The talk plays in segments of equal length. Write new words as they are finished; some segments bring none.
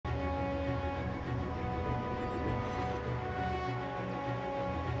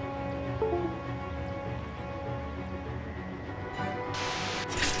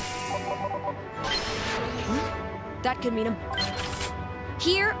could mean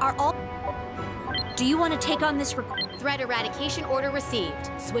Here are all... Do you want to take on this Threat eradication order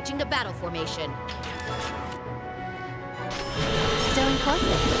received. Switching to battle formation. Still in course.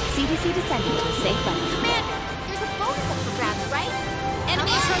 CDC descending to a safe level. Commander, there's a bonus up for grabs, right?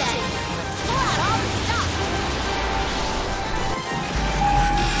 Enemy approaching. Let's pull out all the stuff.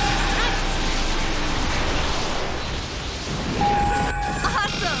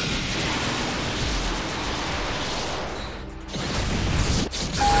 Awesome!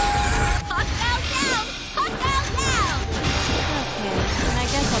 Hostile down! Hostile down! Okay, and I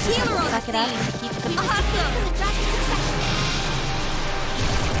guess I'll just have to suck it up and keep the... Awesome!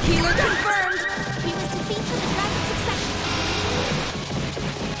 Healer confirmed! We must defeat them in rapid succession.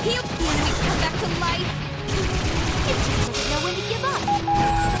 Heal! The enemies come back to life! It just doesn't know when to give up.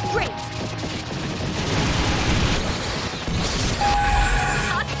 Great!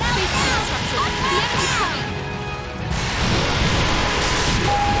 Hostile down! The enemy's coming!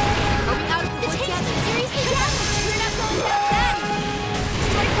 Are we out of the woods yet? Seriously damaged! We're not going down then!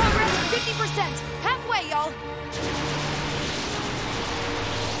 Strike progress 50%! Halfway, y'all!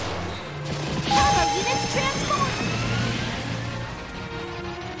 Have our units transformed!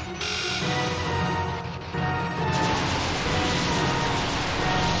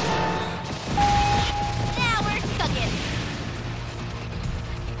 Now we're cooking!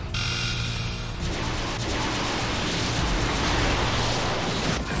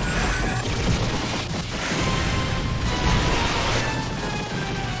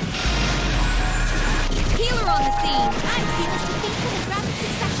 Healer on the scene! Nice! We must defeat them in rapid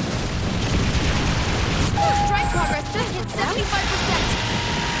succession. Strike progress just hit 75%!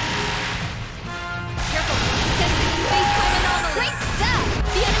 Careful! Sensing space-time anomaly! Great stuff!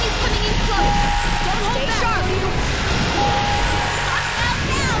 The enemy's coming in close! Don't hold back! Sharp! Hostile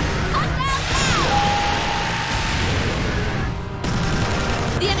down! Hostile down!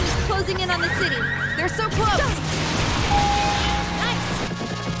 The enemy's closing in on the city! They're so close! Nice!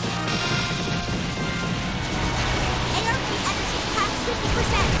 ARP energy's past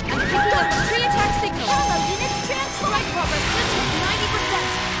 50%. I'm picking up a pre-attack signal! Hello, units transformed! Strike progress just hit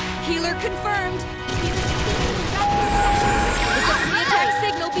 90%! Healer confirmed! We must defeat them in rapid succession. With the pre-attack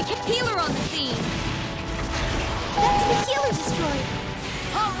signal became healer on the scene! That's the healer destroyed.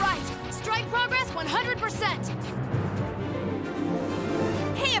 All right! Strike progress 100%!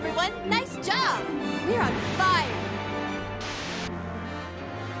 Hey everyone, nice job! We're on fire!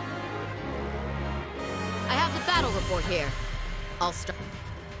 I have the battle report here. I'll start.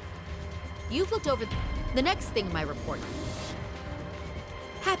 You've looked over the next thing in my report.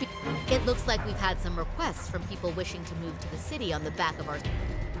 Happy. It looks like we've had some requests from people wishing to move to the city on the back of our...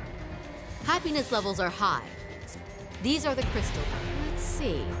 Happiness levels are high. These are the crystals. Let's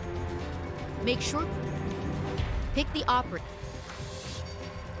see. Make sure... Pick the operator.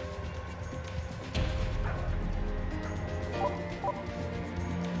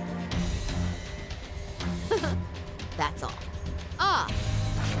 That's all. Ah!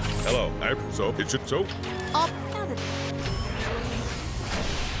 Hello, so it should so. Now that...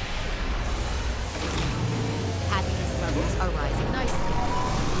 Happiness levels are rising nicely.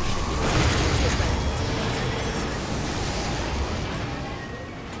 We should be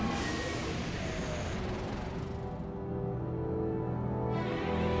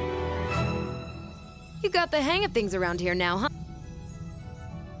You got the hang of things around here now, huh?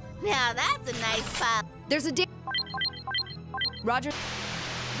 Now that's a nice pile. There's a Roger.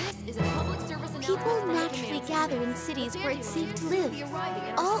 This is a public service announcement. People naturally gather in cities where it's safe to live.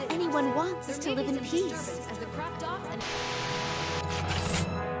 All anyone wants is to live in peace.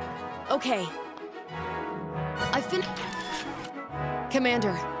 Okay.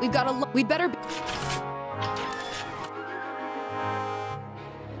 Commander, we've got we'd better be...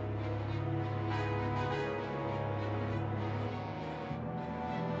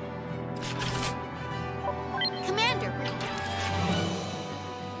 Commander!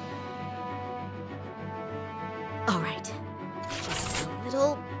 All right. Just a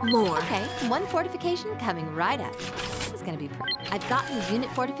little more. Okay, one fortification coming right up. This is gonna be I've gotten the unit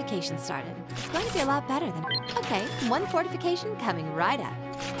fortification started. It's going to be a lot better than... Okay, one fortification coming right up.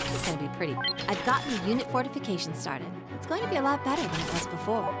 This is gonna be pretty... I've gotten the unit fortification started. It's going to be a lot better than it was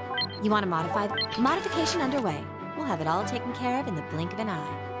before. You want to modify... Modification underway. We'll have it all taken care of in the blink of an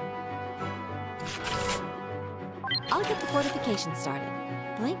eye. I'll get the fortification started.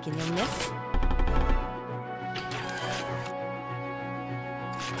 Blink and you'll miss it.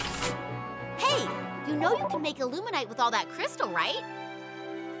 Hey! You know you can make illuminite with all that crystal, right?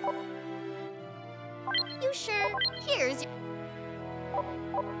 You sure? Here's your...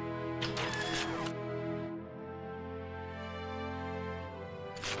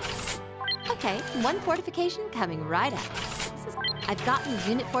 Okay, one fortification coming right up. I've gotten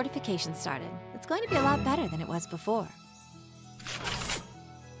unit fortification started. It's going to be a lot better than it was before.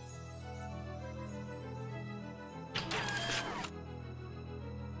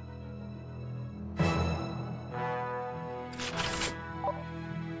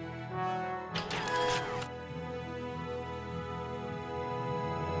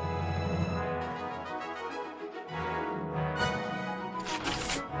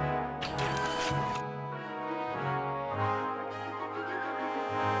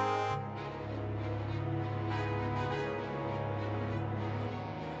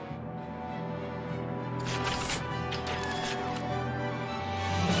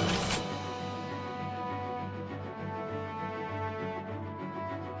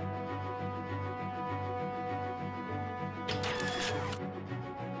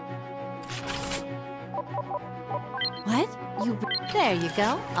 What? There you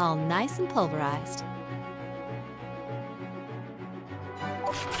go, all nice and pulverized.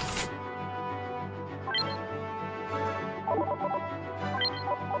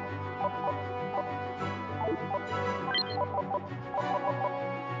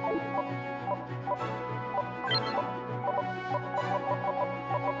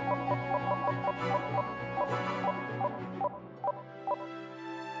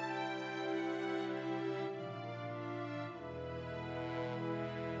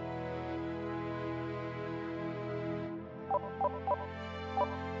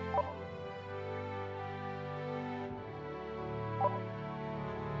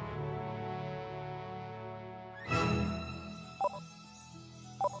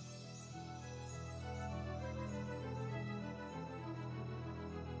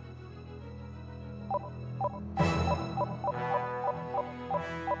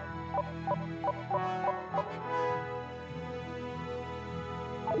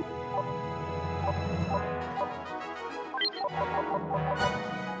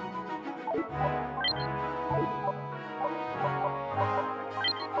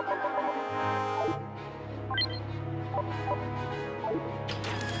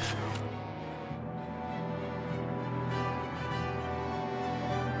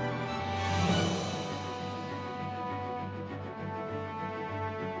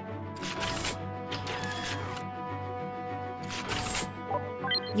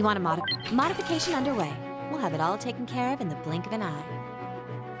 You want a modification underway. We'll have it all taken care of in the blink of an eye.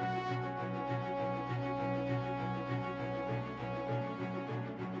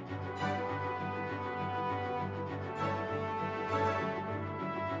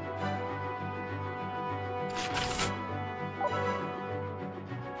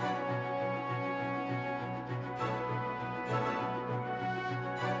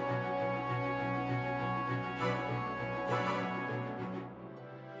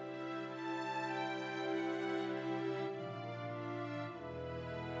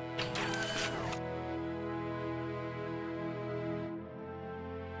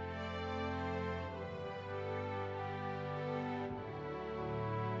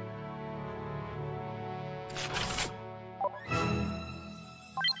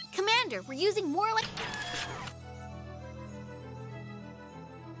 Commander, we're using more like...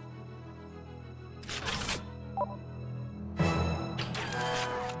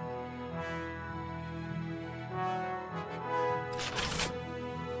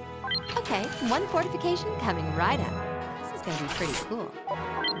 Okay, one fortification coming right up. This is gonna be pretty cool.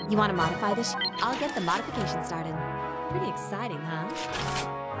 You want to modify this? I'll get the modification started. Pretty exciting, huh?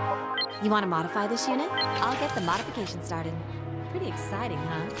 You want to modify this unit? I'll get the modification started. Pretty exciting,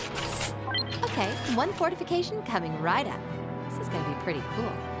 huh? Okay, one fortification coming right up. This is gonna be pretty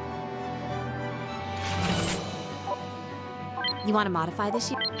cool. You want to modify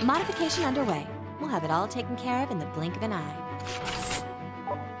this unit? Modification underway. We'll have it all taken care of in the blink of an eye.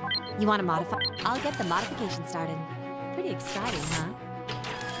 You want to modify? I'll get the modification started. Pretty exciting, huh?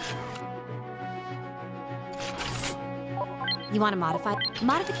 You want to modify?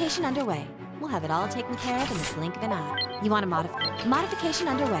 Modification underway. We'll have it all taken care of in the blink of an eye. You want to modify? Modification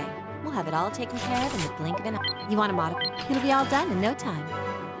underway. We'll have it all taken care of in the blink of an eye. You want to modify? It'll be all done in no time.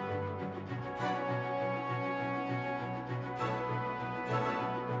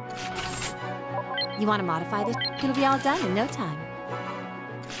 You want to modify this? It'll be all done in no time.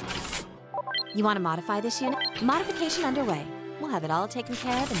 You want to modify this unit? Modification underway. We'll have it all taken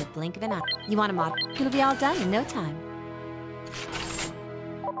care of in the blink of an eye. You want to It'll be all done in no time.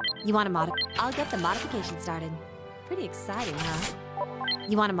 You want to I'll get the modification started. Pretty exciting, huh?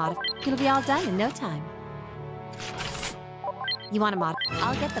 You want to It'll be all done in no time. You want to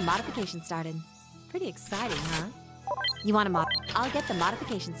I'll get the modification started. Pretty exciting, huh? You want to I'll get the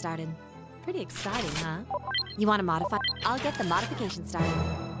modification started. Pretty exciting, huh? You want to modify? I'll get the modification started.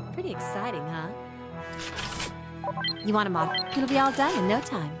 Pretty exciting, huh? You want to It'll be all done in no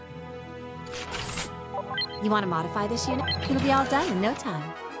time. You want to modify this unit? It'll be all done in no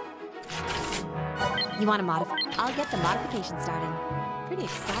time. You want to modify? I'll get the modification started. Pretty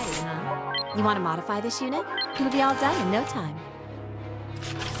exciting, huh? You want to modify this unit? It'll be all done in no time.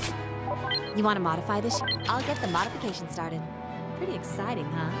 You want to modify this? I'll get the modification started. Pretty exciting,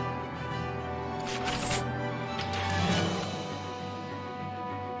 huh?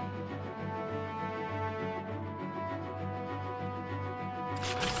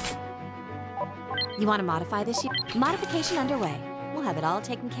 You want to modify this? Modification underway. We'll have it all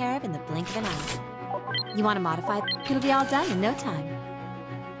taken care of in the blink of an eye. You want to modify? It'll be all done in no time.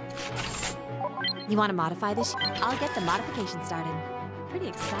 You want to modify this? I'll get the modification started. Pretty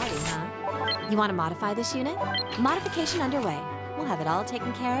exciting, huh? You want to modify this unit? Modification underway. We'll have it all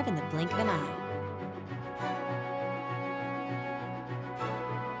taken care of in the blink of an eye.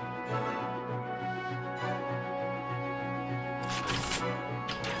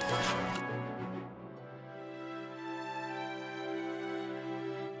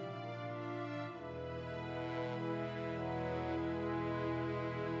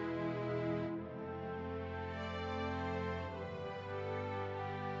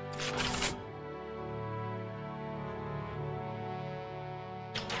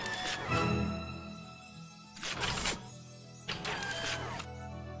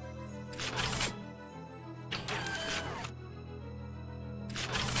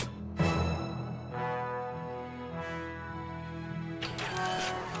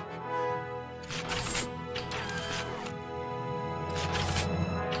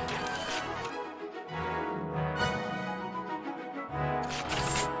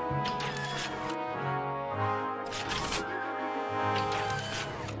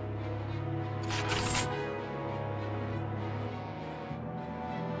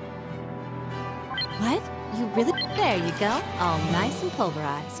 What? You really? There you go. All nice and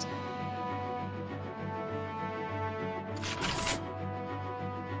pulverized.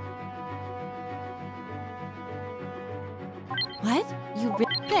 What? You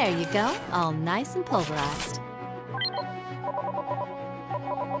There you go. All nice and pulverized.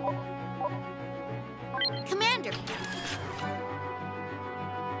 Commander!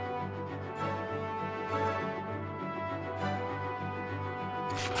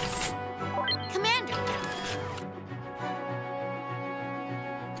 Commander!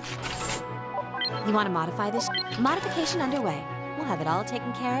 You want to modify this? Modification underway. We'll have it all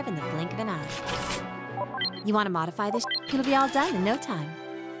taken care of in the blink of an eye. You want to modify this? It'll be all done in no time.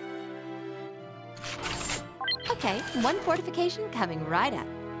 Okay, one fortification coming right up.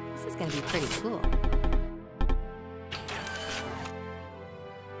 This is going to be pretty cool.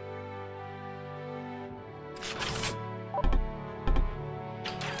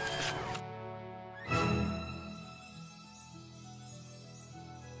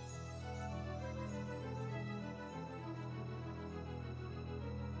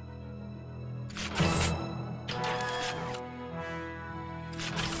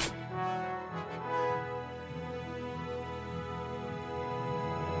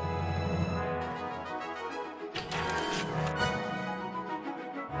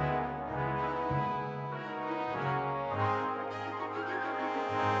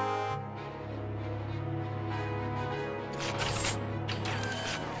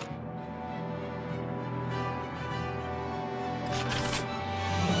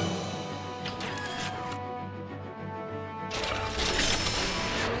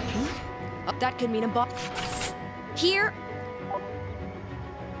 That could mean a bomb. Here.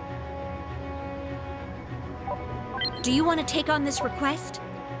 Do you want to take on this request?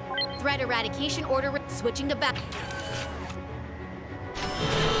 Threat eradication order switching to back.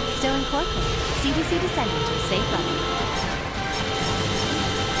 Still incorporated. CDC descending to a safe level.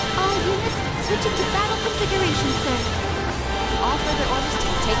 All units switching to battle configuration, sir. All further orders to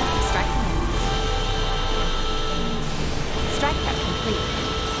be taken from strike command. Strike prep complete.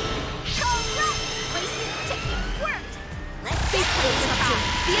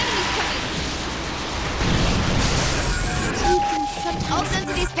 The enemy's coming! You can sometimes... All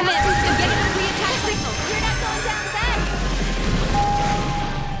entities command! I'm getting a re-attack signal! You're not going down fast!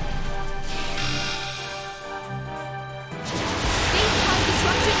 Base pod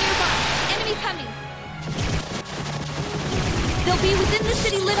disruption nearby! Enemy coming! They'll be within the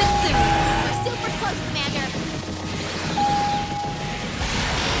city limits soon! We're super close, Commander!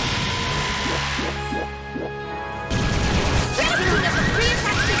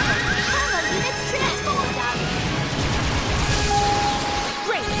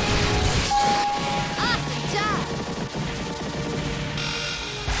 Great!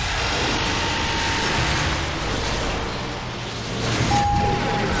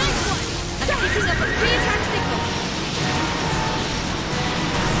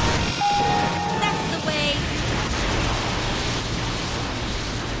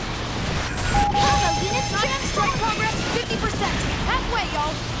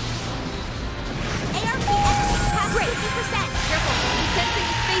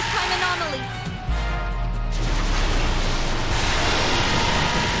 anomaly!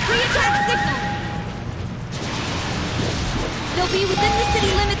 Pre-attack signal! They'll be within the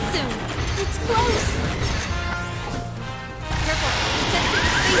city limits soon! It's close! Careful! Sensing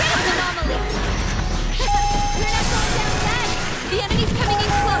the space anomaly! We're not going down that! The enemy's coming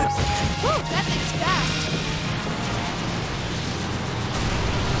in close! Whew, that thing's fast!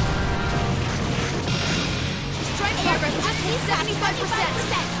 Strike progress just hit 75%!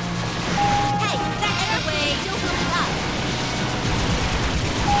 Hey, that's the way! Still building up!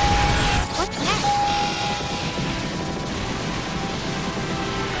 What's next?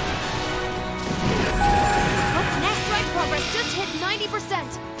 What's next? Strike progress just hit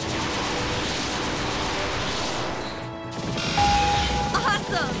 90%!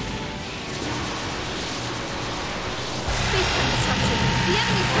 Awesome! Space construction. The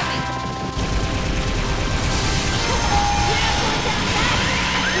enemy's coming!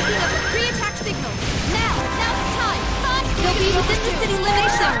 Picking up a pre-attack signal. Now's the time. They'll be within the city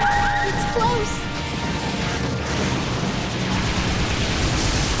limits zone. It's close.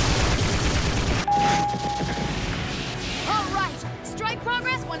 All right. Strike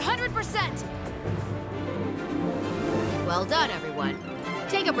progress 100%. Well done, everyone.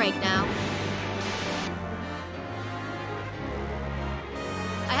 Take a break now.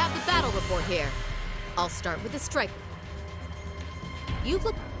 I have the battle report here. I'll start with the strike. You've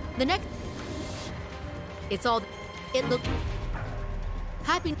looked... The next... It's all... It looked...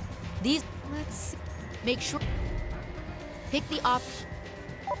 Happy... These... Let's see. Make sure... Pick the op...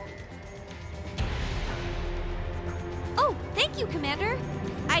 Oh, thank you, Commander.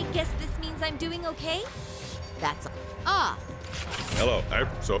 I guess this means I'm doing okay? That's... Ah! Hello,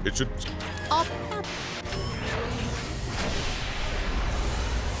 so it should... Off...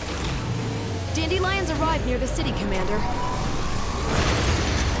 Dandelions arrived near the city, Commander.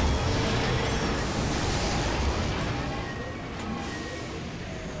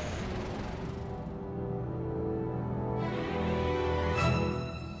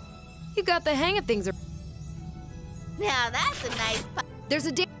 You got the hang of things. Now that's a nice... There's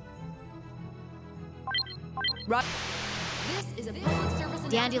a... Right. This is a public service.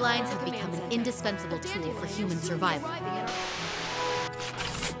 Dandelions have become an indispensable tool for human survival.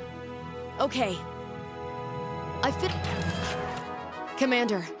 Okay. I fit...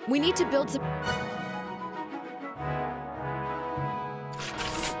 Commander, we need to build some...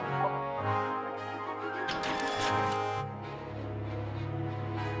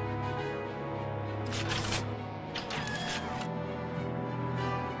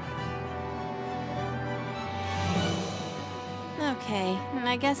 Okay,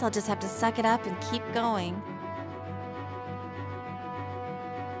 I guess I'll just have to suck it up and keep going.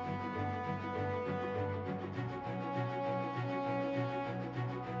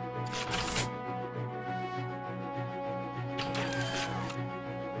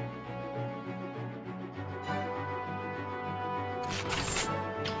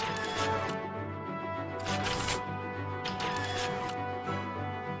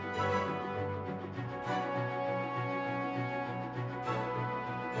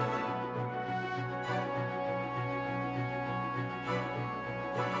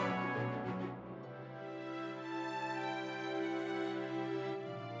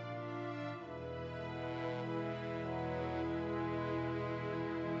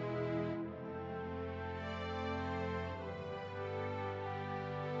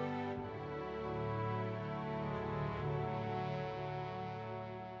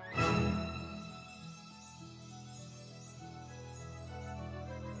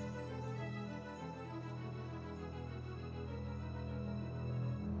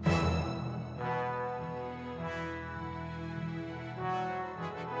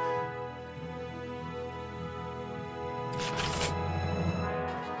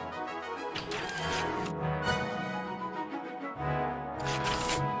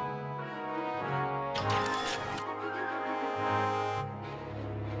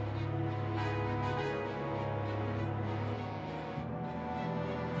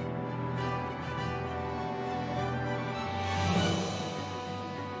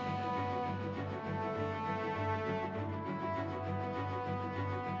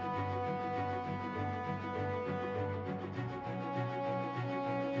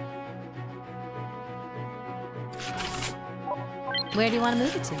 Where do you want to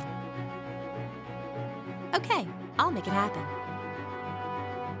move it to? Okay, I'll make it happen.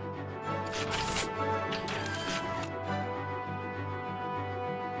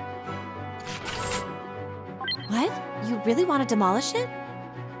 What? You really want to demolish it?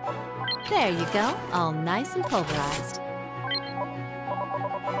 There you go, all nice and pulverized.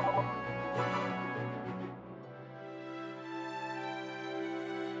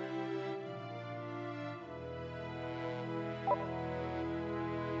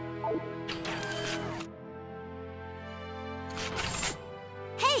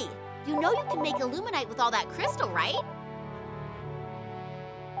 You know you can make illuminite with all that crystal, right?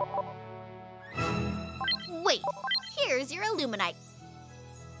 Wait, here's your illuminite.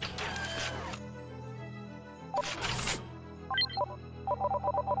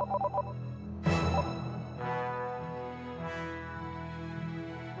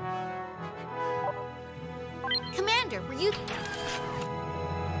 Commander, were you...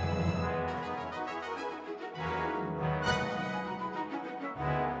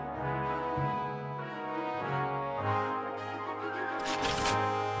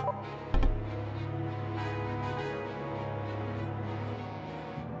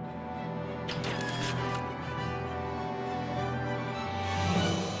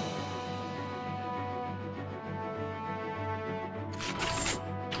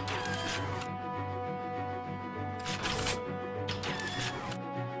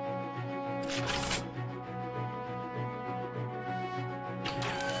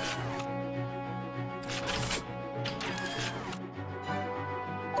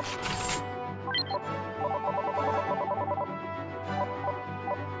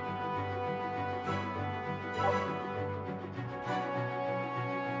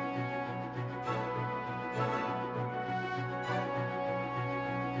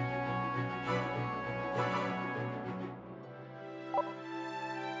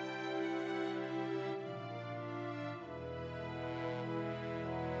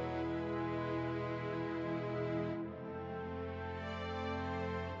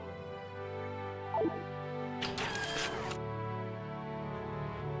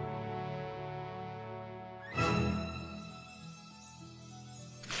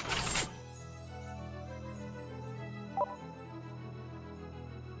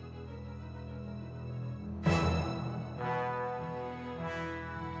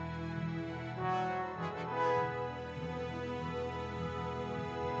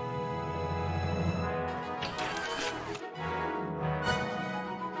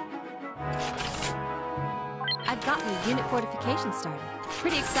 I've gotten the unit fortification started.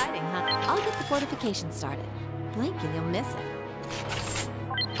 Pretty exciting, huh? I'll get the fortification started. Blink and you'll miss it.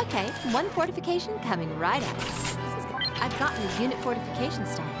 Okay, one fortification coming right up. I've gotten the unit fortification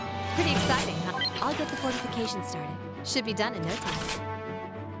started. Pretty exciting, huh? I'll get the fortification started. Should be done in no time.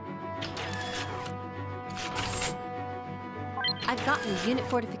 I've gotten the unit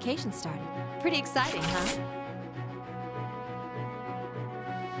fortification started. Pretty exciting, huh?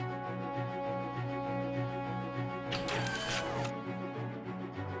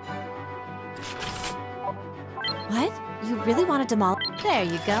 What? You really want to demolish? There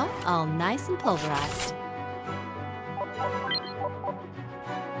you go, all nice and pulverized.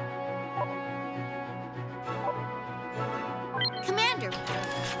 Commander!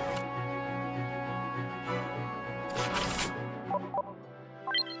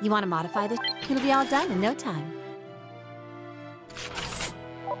 You want to modify this? It'll be all done in no time.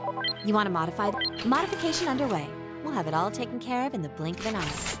 You want to modify? Modification underway. We'll have it all taken care of in the blink of an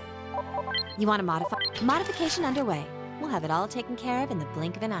eye. You want to modify? Modification underway. We'll have it all taken care of in the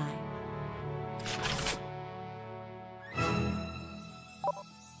blink of an eye.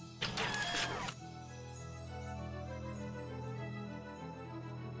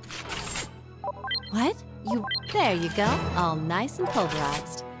 What? You... There you go, all nice and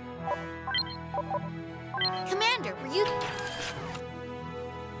pulverized. Commander, were you...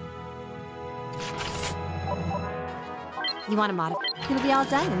 You want to modify? It'll be all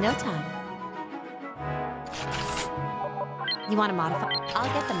done in no time. You want to modify?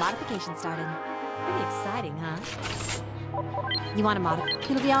 I'll get the modification started. Pretty exciting, huh? You want to modify?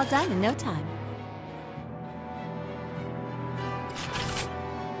 It'll be all done in no time.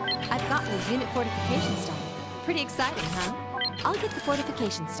 I've gotten the unit fortification started. Pretty exciting, huh? I'll get the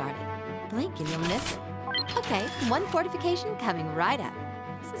fortification started. Blink and you'll miss it. Okay, one fortification coming right up.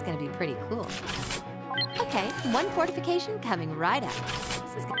 This is going to be pretty cool. Okay, one fortification coming right up.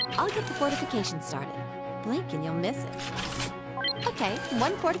 I'll get the fortification started. Blink and you'll miss it. Okay,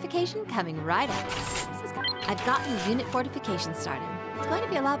 one fortification coming right up. I've gotten the unit fortification started. It's going to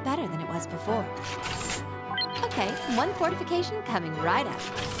be a lot better than it was before. Okay, one fortification coming right up.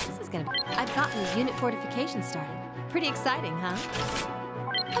 This is going to be... I've gotten the unit fortification started. Pretty exciting, huh?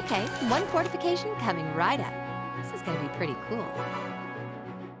 Okay, one fortification coming right up. This is going to be pretty cool.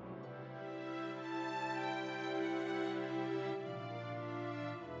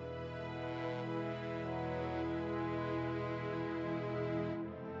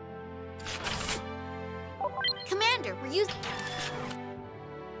 Commander, were you...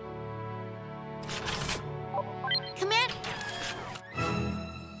 Command...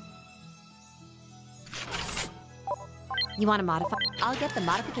 You want to modify? I'll get the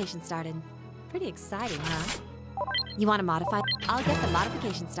modification started. Pretty exciting, huh? You want to modify? I'll get the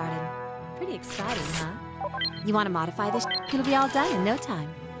modification started. Pretty exciting, huh? You want to modify this? It'll be all done in no time.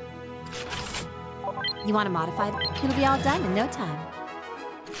 You want to modify? It'll be all done in no time.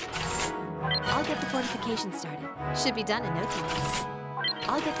 I'll get the fortification started. Should be done in no time.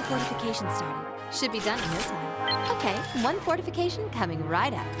 I'll get the fortification started. Should be done in no time. Okay, one fortification coming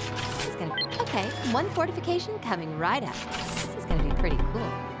right up. This is gonna. Okay, one fortification coming right up. This is gonna be pretty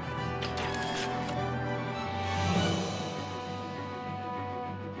cool.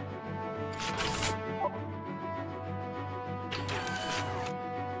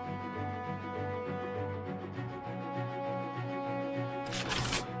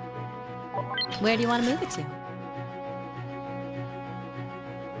 Where do you want to move it to?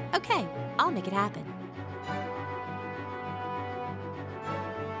 Okay, I'll make it happen.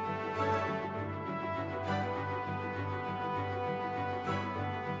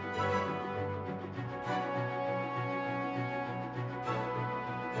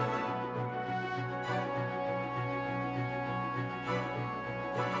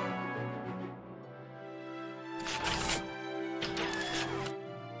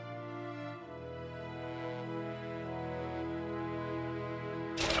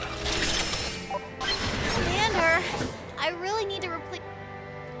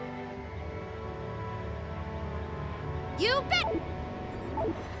 You bet!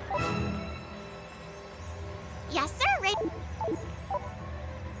 Yes, sir, Ray.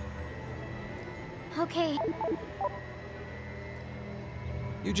 Okay.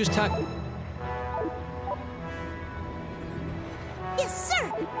 You just talk. Yes,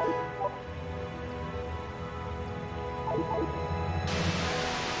 sir!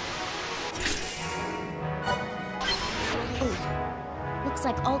 Oh. Looks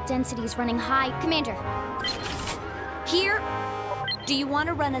like alt density is running high. Commander. Here. Do you want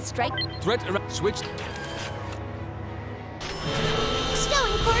to run a strike? Threat switch.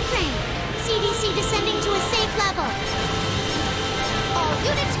 Stowing core train. CDC descending to a safe level. All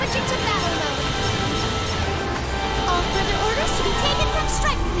units switching to battle mode. All further orders to be taken from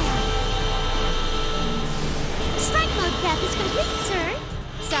strike command. Strike mode prep is complete, sir.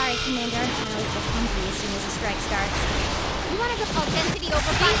 Sorry, Commander. I always get hungry as soon as a strike starts. You want to go all density over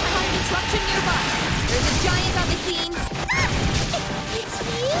 500 disruption nearby. There's a giant on the scene. It's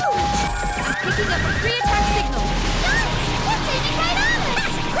huge! Picking up a pre-attack signal. Guys, it's aiming right at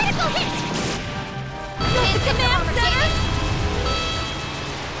us! Critical hit! Hit command center!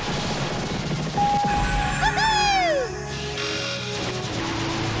 Woohoo!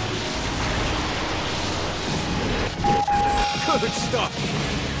 Good stuff.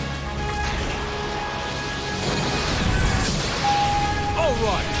 All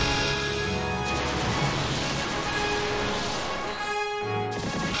right.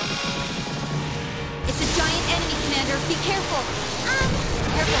 Be careful!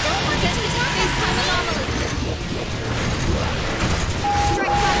 Careful, don't want to space-time anomaly!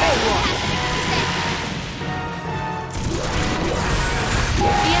 Strike fire!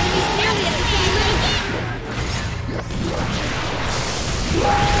 The enemy's nearly at the same limit!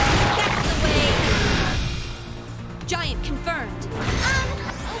 That's the way! Giant confirmed!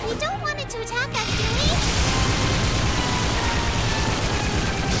 We don't want it to attack us, do we?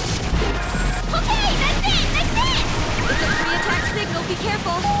 Okay, that's it! That's it! It's a pre-attack signal, be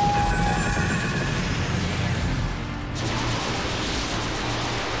careful!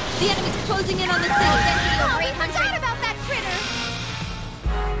 The enemy's closing in on the city. Density over 800. I forgot about that critter!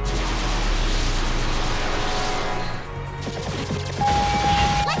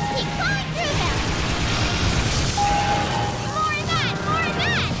 Let's keep flying through them! More of that! More of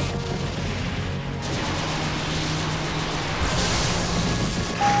that!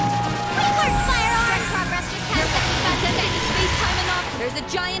 Rework firearms! Progress just past space-time anomaly. There's a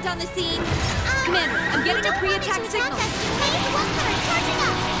giant on the scene. Commander, I'm getting a pre-attack signal. The ones that are charging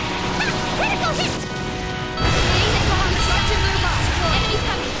up. Critical hit! Disruption nearby. Enemy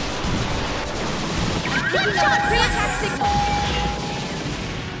coming. Good shot! Pre-attack signal.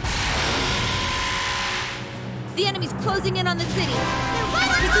 The enemy's closing in on the city.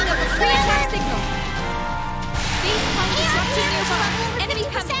 Picking up a pre-attack signal. Space-time disruption nearby. Enemy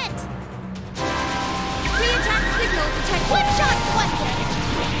coming. Pre-attack signal detected. One shot, one hit.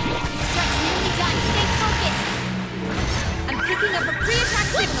 Strike's nearly done. Stay focused. I'm picking up a pre-attack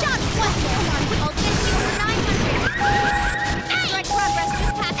signal. One shot, one hit. Come on, all density over 900. Strike progress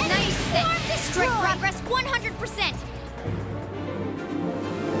just past 90%. Strike progress 100%.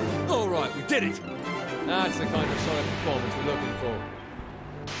 All right, we did it. That's the kind of solid performance we're looking for.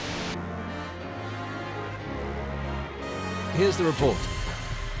 Here's the report.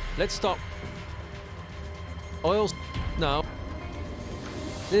 Let's stop. Oils now.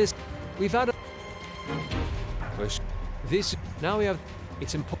 This we've had a this now we have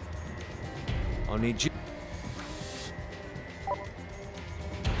it's important. I'll need you.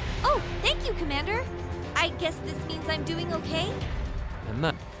 Oh, thank you, Commander. I guess this means I'm doing okay? And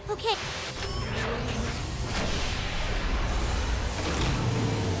that Okay.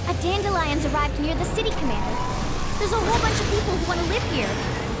 A dandelion's arrived near the city, Commander. There's a whole bunch of people who want to live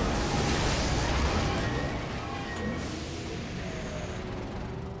here.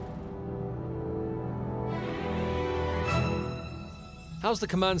 how's the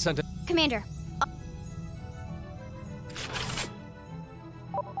command center? Commander.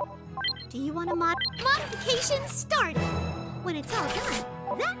 Do you want a modification started? When it's all done,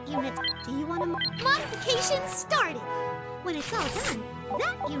 that unit. Do you want a modification started? When it's all done,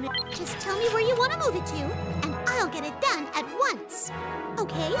 that unit. Just tell me where you want to move it to, and I'll get it done at once.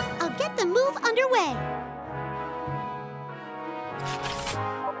 Okay, I'll get the move underway.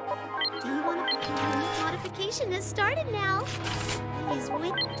 Do you want a unit modification has started now? Please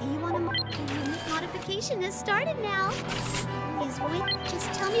wait. Do you want a unit modification has started now? Please wait.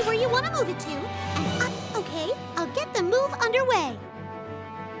 Just tell me where you want to move it to, and okay, I'll get the move underway.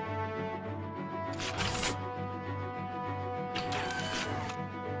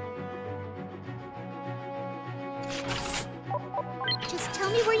 Just tell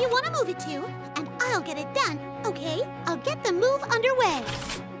me where you want to move it to, and I'll get it done. Okay, I'll get the move underway.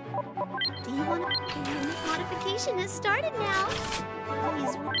 Do you want a unit modification has started now?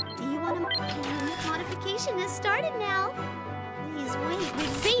 Please wait. Do you want a unit modification has started now? Please wait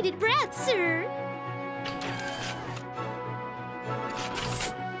with bated breath, sir.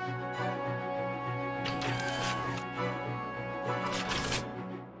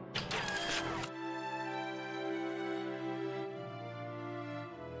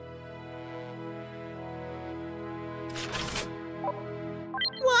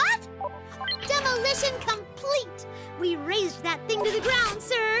 What? Demolition complete! We razed that thing to the ground,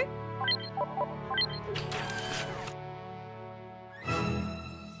 sir!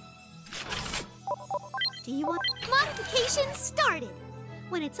 Do you want modification started?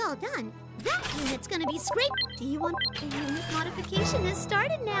 When it's all done, that unit's gonna be scraped. Do you want the unit modification has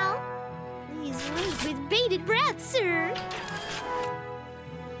started now? Please wait with bated breath, sir.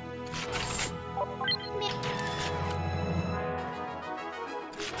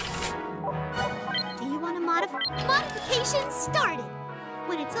 Do you want a modification started?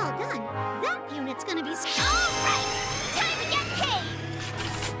 When it's all done, that unit's gonna be all right! Time to get paid!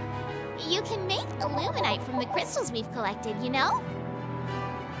 You can make illuminite from the crystals we've collected, you know?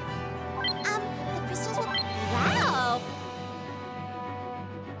 The crystals will... Wow!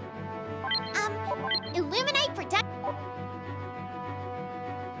 Illuminite for...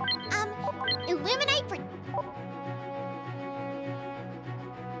 Illuminite for...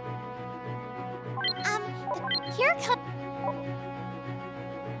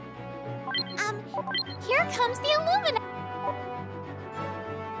 Here comes the illuminite.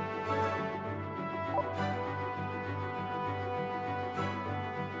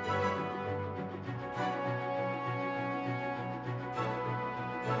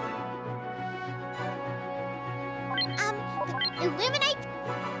 Illuminate.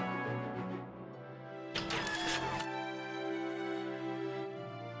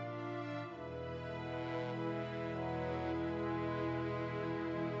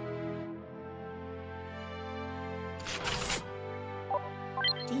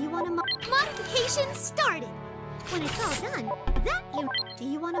 Do you want a modification started? When it's all done, that unit. Do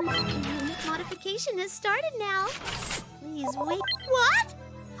you want a unit modification has started now? Please wait. What?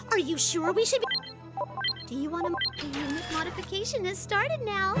 Are you sure we should be? Do you want a unit modification has started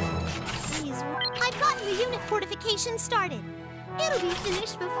now? Please wait. I've gotten the unit fortification started. It'll be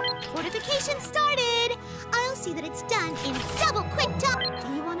finished before fortification started. I'll see that it's done in double quick time.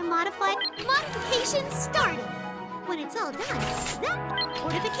 Do you want to modify modification started? When it's all done, that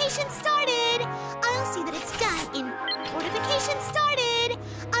fortification started. I'll see that it's done in fortification started.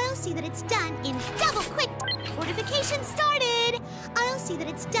 I'll see that it's done in double quick. Fortification started. I'll see that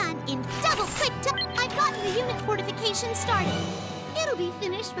it's done in double quick. I've gotten the unit fortification started. It'll be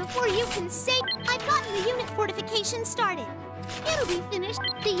finished before you can say I've gotten the unit fortification started. It'll be finished.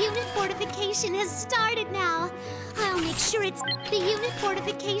 The unit fortification has started now. I'll make sure it's... The unit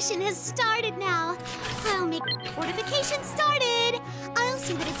fortification has started now. I'll make... Fortification started. I'll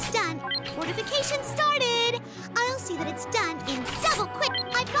see that it's done. Fortification started. I'll see that it's done in double quick.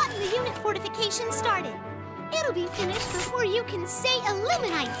 I've gotten the unit fortification started. It'll be finished before you can say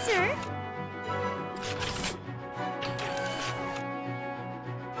illuminite, sir.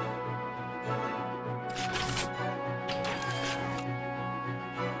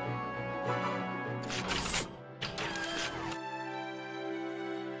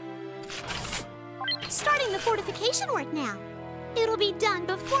 Starting the fortification work now. It'll be done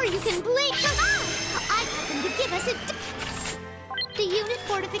before you can blink. I happen to give us a... The unit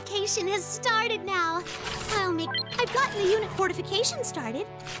fortification has started now. I've gotten the unit fortification started.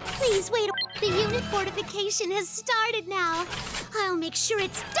 Please wait. The unit fortification has started now. I'll make sure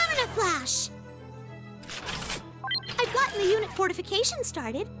it's done in a flash. I've gotten the unit fortification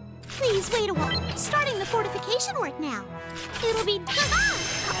started. Please wait a while. Starting the fortification work now. It'll be...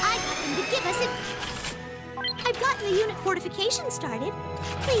 I happen to give us a... I've gotten the unit fortification started.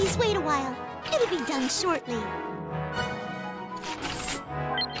 Please wait a while. It'll be done shortly.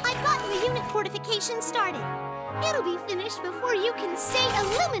 I've gotten the unit fortification started. It'll be finished before you can say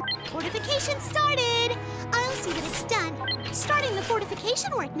illuminate. Fortification started. I'll see that it's done. Starting the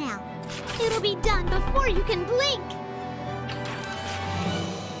fortification work now. It'll be done before you can blink.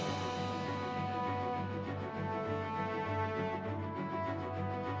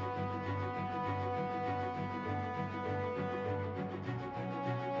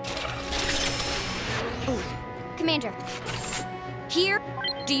 Commander, here,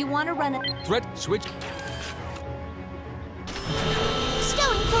 do you want to run a... Threat switch.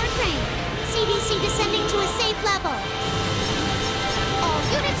 Stowing for a crane. CDC descending to a safe level. All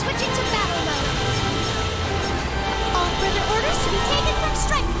units switching to battle mode. All further orders to be taken from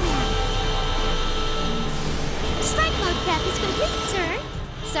strike command. Strike mode prep is complete, sir.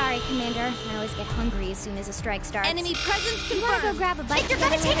 Sorry, Commander. I always get hungry as soon as a strike starts. Enemy presence confirmed. You want to go grab a bite? You're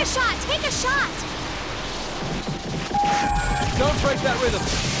gonna take a shot! Take a shot! Don't break that rhythm.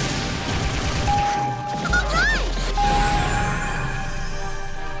 All right!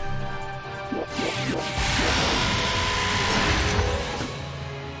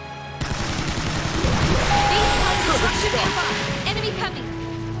 Construction nearby. Enemy coming.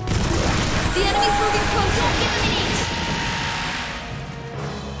 The enemy's moving close. Don't give them an inch.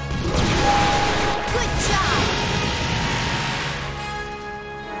 Good job.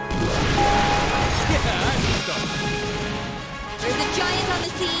 There's a giant on the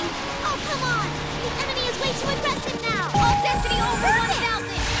scene. Oh, come on! The enemy is way too aggressive now! All density over 1,000.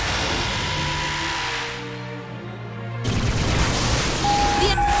 The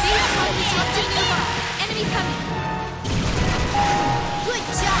construction nearby. Enemy coming. Good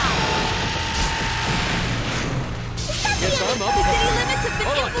job. Yes, I'm up. The city limits have been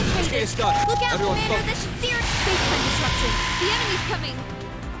Hold on. Let's get infiltrated. started. Look out, Everyone Commander. focus. This is serious space-time disruption. The enemy's coming.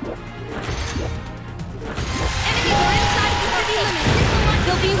 Enemies are inside the city limits.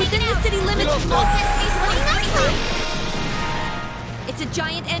 They'll be within the city limits. lost All one. destinies running nicely. It's a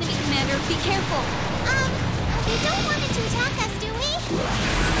giant enemy, Commander. Be careful. We don't want it to attack us, do we?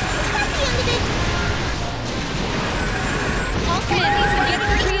 That's the end of it. All enemies are getting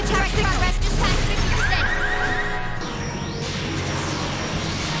ready to attack. Progress just past 50%.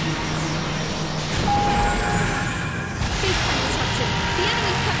 Space-time disruption. The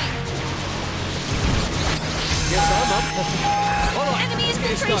enemy's coming. Yes, I'm up. Hold on. Enemy Let's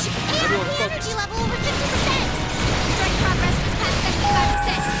get infiltration. started. And Everyone the focus. energy level over 50%. Strike progress just past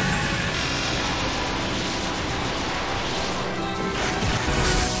 75%.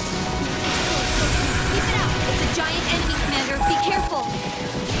 Keep it up. It's a giant enemy, Commander. Be careful.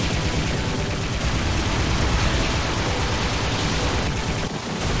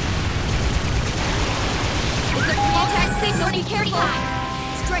 It's a contact signal. Be careful.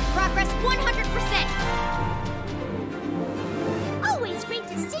 Strike progress 100%. Always great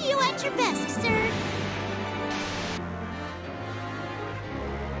to see you at your best, sir.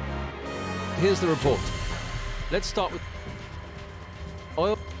 Here's the report. Let's start with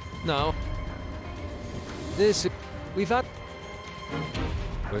oil. Now, we've had.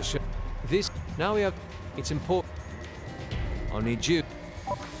 This now we have. It's important. I'll need you.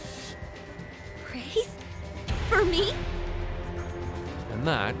 Praise? For me? And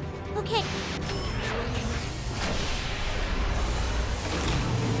that. Okay.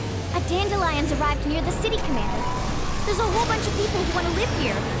 A dandelion's arrived near the city, Commander. There's a whole bunch of people who want to live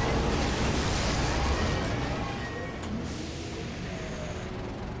here.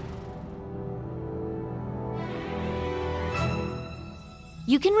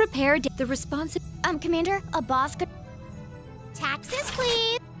 You can repair the responsive... Commander, a boss could... Taxes,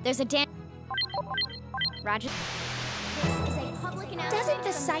 please. There's a Roger. This is a public announcement. Doesn't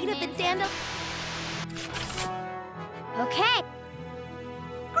the sight of the dandel... Okay.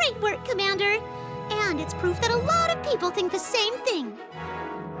 Great work, Commander. And it's proof that a lot of people think the same thing.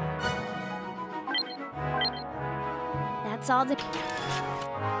 That's all the...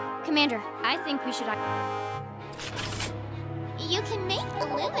 Commander, I think we should... You can make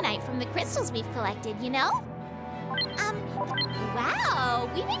illuminite from the crystals we've collected, you know? Wow,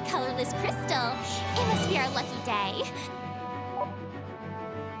 we made colorless crystal. It must be our lucky day.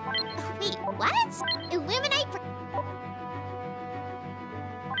 Wait, what? Illuminate.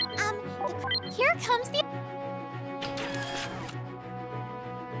 Here comes the.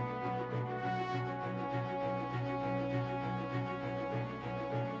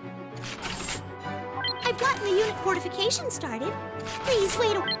 I've gotten the unit fortification started. Please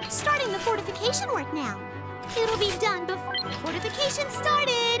wait starting the fortification work now. It'll be done before fortification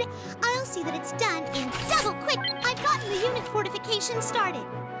started. I'll see that it's done in double quick. I've gotten the unit fortification started.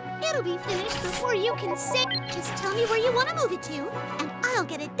 It'll be finished before you can say. Just tell me where you want to move it to, and I'll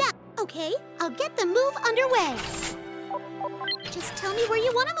get it done. Okay, I'll get the move underway. Just tell me where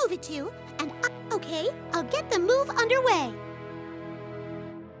you want to move it to, and okay, I'll get the move underway.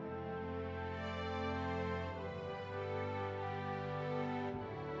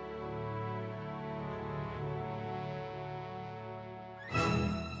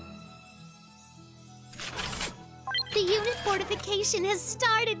 The unit fortification has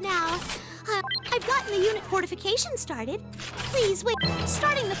started now. I've gotten the unit fortification started. Please wait.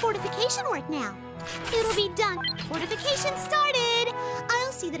 Starting the fortification work now. It'll be done. Fortification started.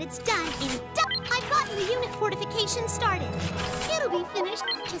 I'll see that it's done in I've gotten the unit fortification started. It'll be finished.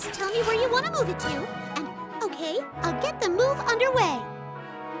 Just tell me where you want to move it to, and okay, I'll get the move underway.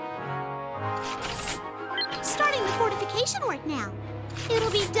 Starting the fortification work now.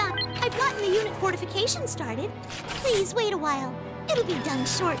 It'll be done. I've gotten the unit fortification started. Please wait a while. It'll be done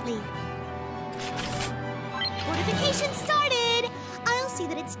shortly. Fortification started. I'll see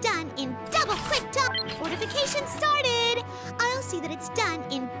that it's done in double quick time. Fortification started. I'll see that it's done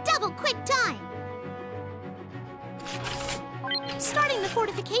in double quick time. Starting the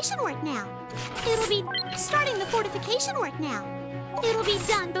fortification work now. It'll be starting the fortification work now. It'll be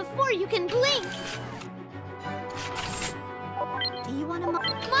done before you can blink. Do you want a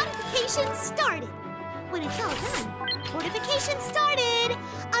modification started? When it's all done, fortification started.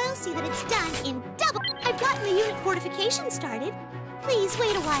 I'll see that it's done in double. I've gotten the unit fortification started. Please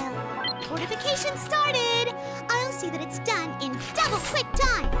wait a while. Fortification started. I'll see that it's done in double quick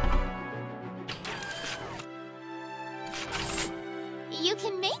time. You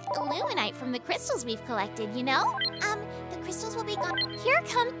can make illuminite from the crystals we've collected, you know? The crystals will be gone. Here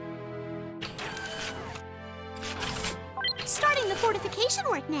comes. Starting the fortification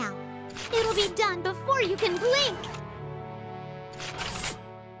work now. It'll be done before you can blink.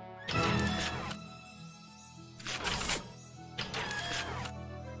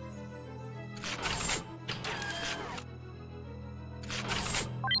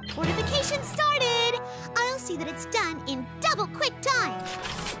 Fortification started. I'll see that it's done in double quick time.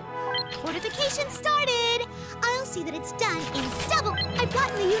 Fortification started. I'll see that it's done in double. I've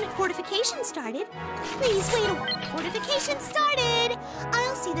gotten the unit fortification started. Please wait a while. Fortification started.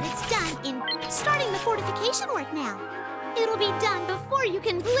 I'll see that it's done in starting the fortification work now. It'll be done before you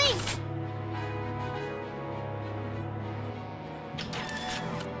can blink.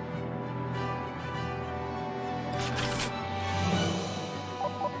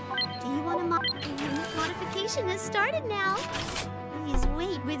 Do you want the unit modification has started now. Please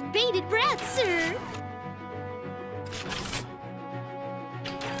wait with bated breath, sir.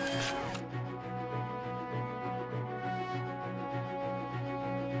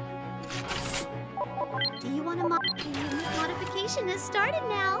 Do you want the unit modification has started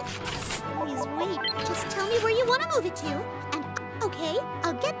now. Please wait. Just tell me where you want to move it to, and okay,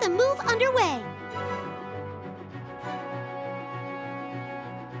 I'll get the move underway.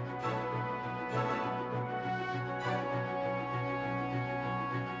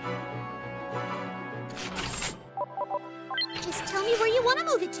 Just tell me where you want to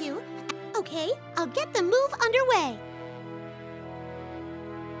move it to. Okay, I'll get the move underway.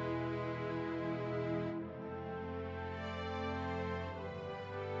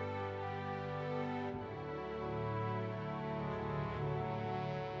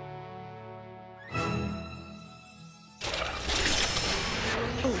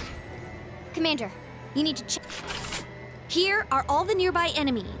 Commander, you need to check. Here are all the nearby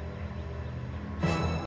enemies.